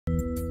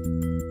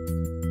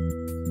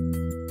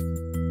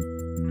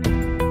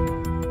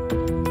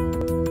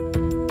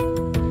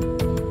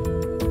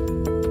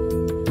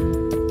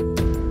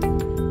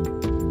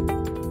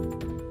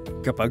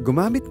Kapag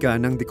gumamit ka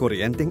ng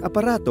dikuryenteng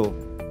aparato,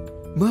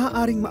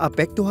 maaaring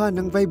maapektuhan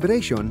ng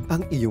vibration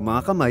ang iyong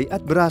mga kamay at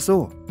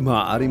braso.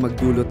 Maaaring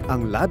magdulot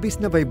ang labis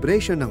na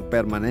vibration ng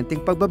permanenteng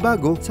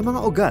pagbabago sa mga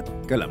ugat,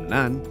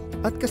 kalamnan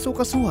at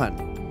kasukasuhan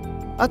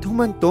at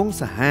humantong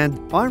sa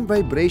hand-arm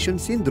vibration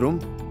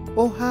syndrome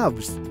o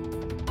HAVS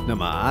na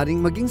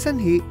maaaring maging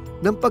sanhi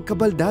ng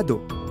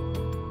pagkabaldado.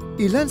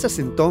 Ilan sa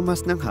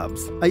sintomas ng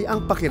HAVS ay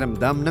ang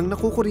pakiramdam ng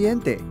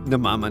nakukuryente,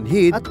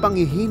 namamanhid at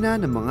panghihina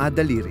ng mga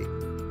daliri.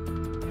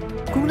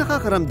 Kung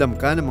nakakaramdam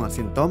ka ng mga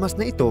sintomas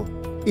na ito,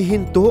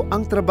 ihinto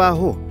ang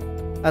trabaho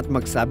at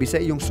magsabi sa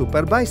iyong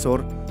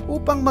supervisor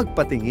upang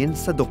magpatingin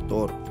sa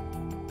doktor.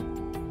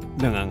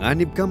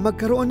 Nanganganib kang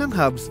magkaroon ng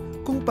HAVS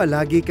kung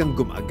palagi kang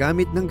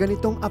gumagamit ng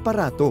ganitong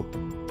aparato.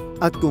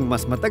 At kung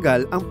mas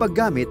matagal ang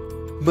paggamit,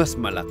 mas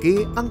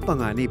malaki ang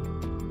panganib.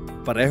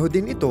 Pareho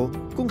din ito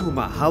kung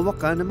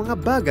humahawak ka ng mga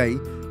bagay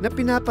na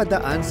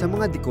pinapadaan sa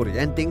mga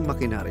dikuryenteng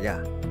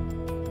makinarya.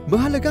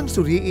 Mahalagang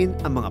suriin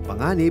ang mga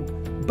panganib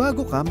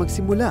bago ka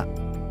magsimula.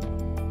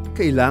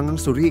 Kailangang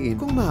suriin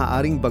kung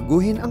maaaring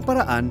baguhin ang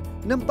paraan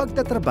ng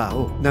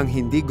pagtatrabaho nang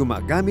hindi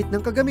gumagamit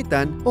ng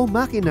kagamitan o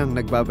makinang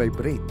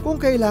nagbabibrate. Kung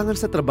kailangan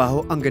sa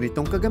trabaho ang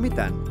ganitong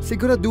kagamitan,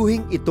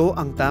 siguraduhin ito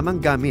ang tamang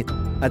gamit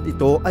at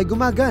ito ay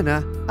gumagana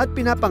at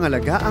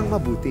pinapangalagaang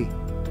mabuti.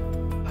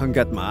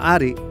 Hanggat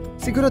maaari,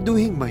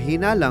 siguraduhin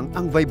mahina lang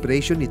ang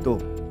vibration nito.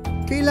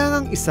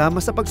 Kailangang isama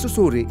sa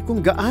pagsusuri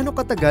kung gaano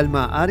katagal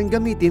maaaring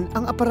gamitin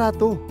ang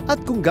aparato at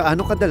kung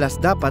gaano kadalas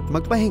dapat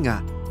magpahinga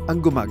ang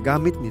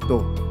gumagamit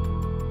nito.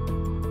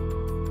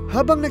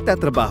 Habang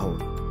nagtatrabaho,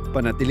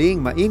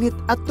 panatiling mainit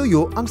at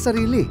tuyo ang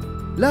sarili,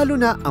 lalo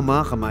na ang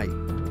mga kamay.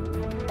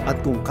 At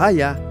kung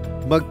kaya,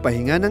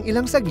 magpahinga ng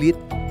ilang saglit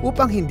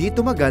upang hindi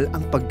tumagal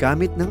ang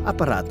paggamit ng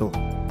aparato.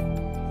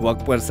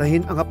 Huwag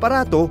puwersahin ang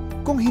aparato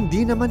kung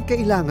hindi naman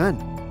kailangan.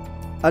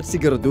 At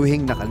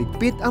siguraduhin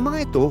nakaligpit ang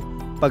mga ito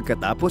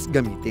pagkatapos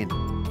gamitin.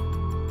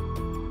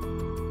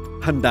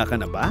 Handa ka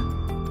na ba?